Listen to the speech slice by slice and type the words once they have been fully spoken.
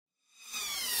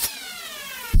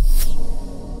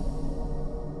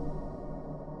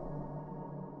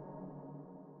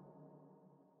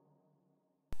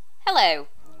Hello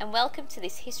and welcome to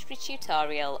this history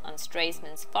tutorial on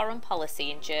Stresemann's foreign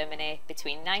policy in Germany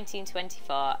between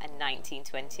 1924 and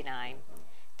 1929.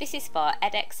 This is for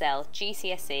Edexcel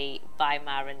GCSE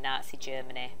Weimar and Nazi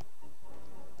Germany.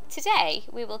 Today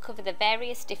we will cover the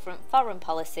various different foreign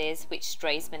policies which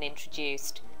Stresemann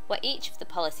introduced, what each of the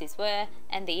policies were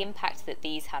and the impact that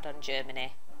these had on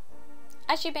Germany.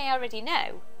 As you may already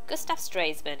know, Gustav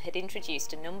Stresemann had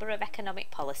introduced a number of economic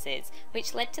policies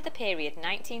which led to the period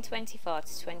 1924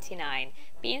 to 29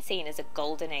 being seen as a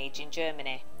golden age in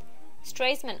Germany.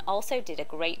 Stresemann also did a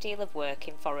great deal of work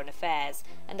in foreign affairs,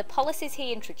 and the policies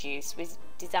he introduced was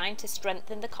designed to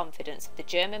strengthen the confidence of the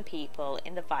German people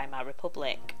in the Weimar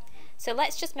Republic. So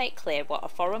let's just make clear what a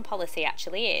foreign policy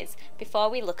actually is before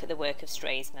we look at the work of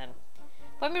Stresemann.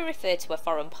 When we refer to a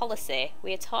foreign policy,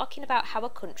 we are talking about how a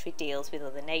country deals with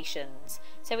other nations.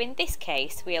 So in this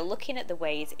case, we are looking at the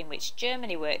ways in which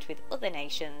Germany worked with other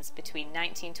nations between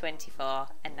 1924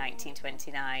 and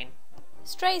 1929.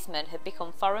 Stresemann had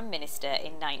become foreign minister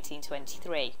in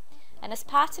 1923, and as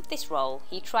part of this role,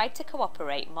 he tried to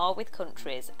cooperate more with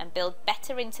countries and build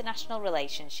better international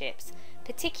relationships,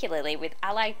 particularly with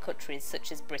allied countries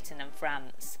such as Britain and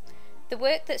France. The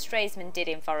work that Stresemann did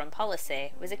in foreign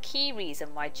policy was a key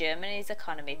reason why Germany's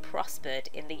economy prospered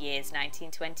in the years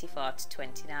 1924 to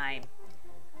 29.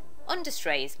 Under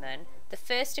Stresemann, the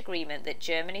first agreement that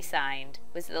Germany signed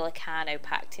was the Locarno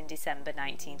Pact in December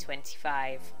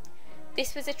 1925.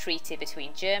 This was a treaty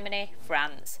between Germany,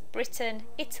 France, Britain,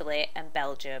 Italy and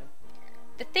Belgium.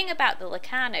 The thing about the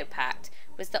Locarno Pact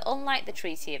was that unlike the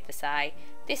Treaty of Versailles,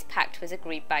 this pact was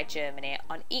agreed by Germany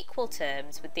on equal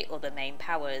terms with the other main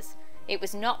powers. It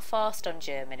was not forced on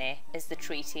Germany as the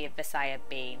Treaty of Versailles had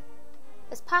been.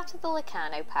 As part of the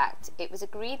Locarno Pact, it was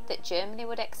agreed that Germany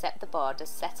would accept the borders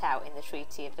set out in the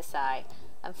Treaty of Versailles,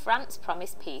 and France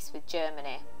promised peace with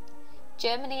Germany.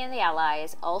 Germany and the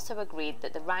Allies also agreed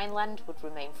that the Rhineland would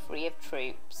remain free of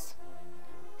troops.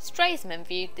 Stresemann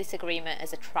viewed this agreement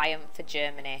as a triumph for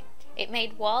Germany. It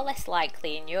made war less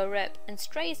likely in Europe, and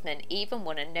Stresemann even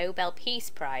won a Nobel Peace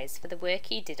Prize for the work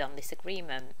he did on this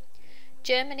agreement.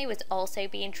 Germany was also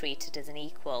being treated as an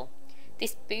equal.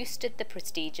 This boosted the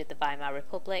prestige of the Weimar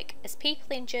Republic as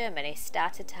people in Germany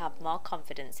started to have more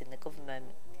confidence in the government.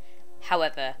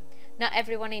 However, not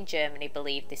everyone in Germany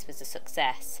believed this was a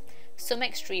success. Some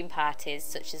extreme parties,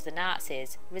 such as the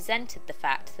Nazis, resented the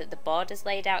fact that the borders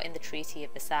laid out in the Treaty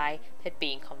of Versailles had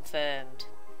been confirmed.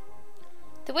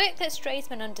 The work that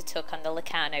Stresemann undertook on the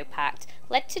Locarno Pact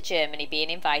led to Germany being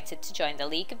invited to join the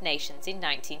League of Nations in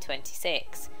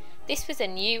 1926. This was a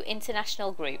new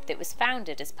international group that was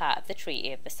founded as part of the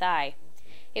Treaty of Versailles.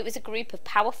 It was a group of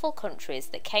powerful countries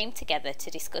that came together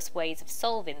to discuss ways of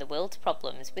solving the world's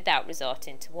problems without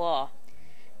resorting to war.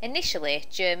 Initially,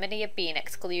 Germany had been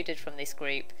excluded from this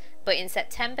group, but in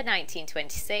September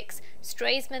 1926,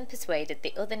 Stresemann persuaded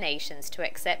the other nations to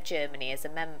accept Germany as a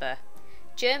member.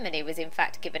 Germany was in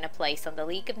fact given a place on the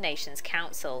League of Nations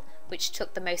Council, which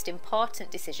took the most important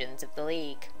decisions of the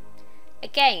League.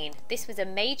 Again, this was a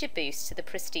major boost to the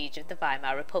prestige of the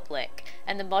Weimar Republic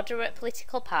and the moderate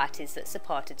political parties that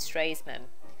supported Stresemann.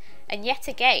 And yet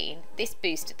again, this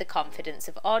boosted the confidence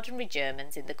of ordinary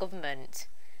Germans in the government.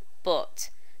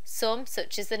 But some,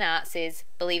 such as the Nazis,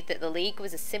 believed that the League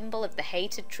was a symbol of the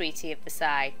hated Treaty of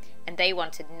Versailles, and they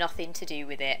wanted nothing to do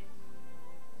with it.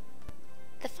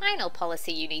 The final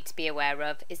policy you need to be aware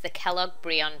of is the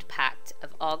Kellogg-Briand Pact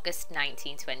of August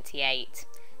 1928.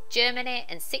 Germany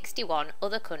and 61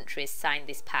 other countries signed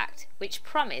this pact, which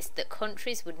promised that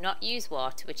countries would not use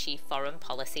war to achieve foreign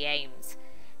policy aims.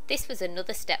 This was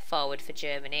another step forward for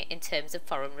Germany in terms of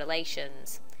foreign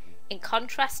relations. In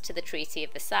contrast to the Treaty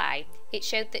of Versailles, it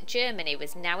showed that Germany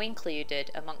was now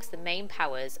included amongst the main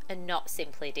powers and not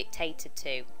simply dictated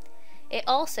to. It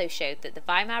also showed that the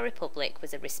Weimar Republic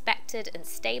was a respected and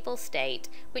stable state,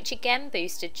 which again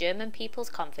boosted German people's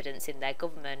confidence in their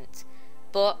government.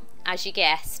 But, as you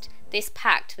guessed, this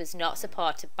pact was not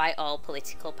supported by all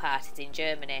political parties in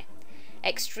Germany.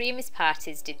 Extremist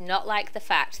parties did not like the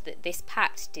fact that this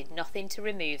pact did nothing to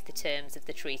remove the terms of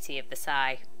the Treaty of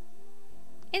Versailles.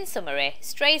 In summary,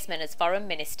 Stresemann as foreign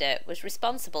minister was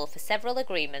responsible for several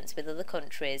agreements with other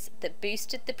countries that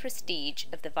boosted the prestige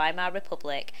of the Weimar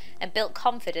Republic and built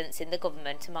confidence in the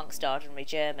government amongst ordinary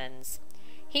Germans.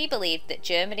 He believed that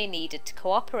Germany needed to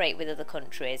cooperate with other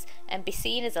countries and be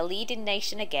seen as a leading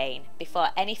nation again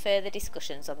before any further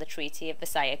discussions on the Treaty of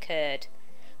Versailles occurred.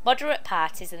 Moderate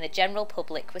parties and the general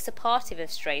public were supportive of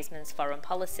Stresemann's foreign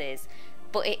policies,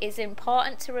 but it is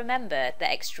important to remember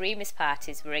that extremist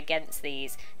parties were against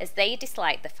these, as they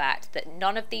disliked the fact that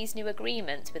none of these new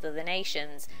agreements with other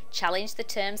nations challenged the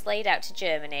terms laid out to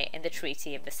Germany in the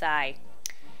Treaty of Versailles.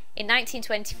 In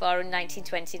 1924 and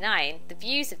 1929, the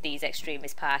views of these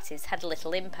extremist parties had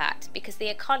little impact because the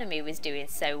economy was doing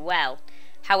so well.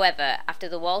 However, after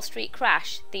the Wall Street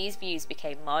crash, these views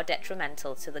became more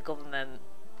detrimental to the government.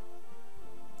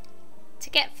 To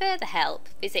get further help,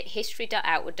 visit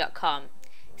history.outwood.com,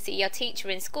 see your teacher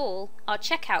in school, or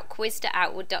check out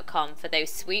quiz.outwood.com for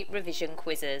those sweet revision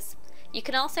quizzes. You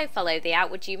can also follow the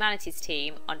Outwood Humanities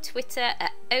team on Twitter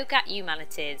at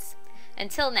OGATHumanities.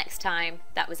 Until next time,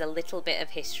 that was a little bit of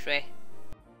history.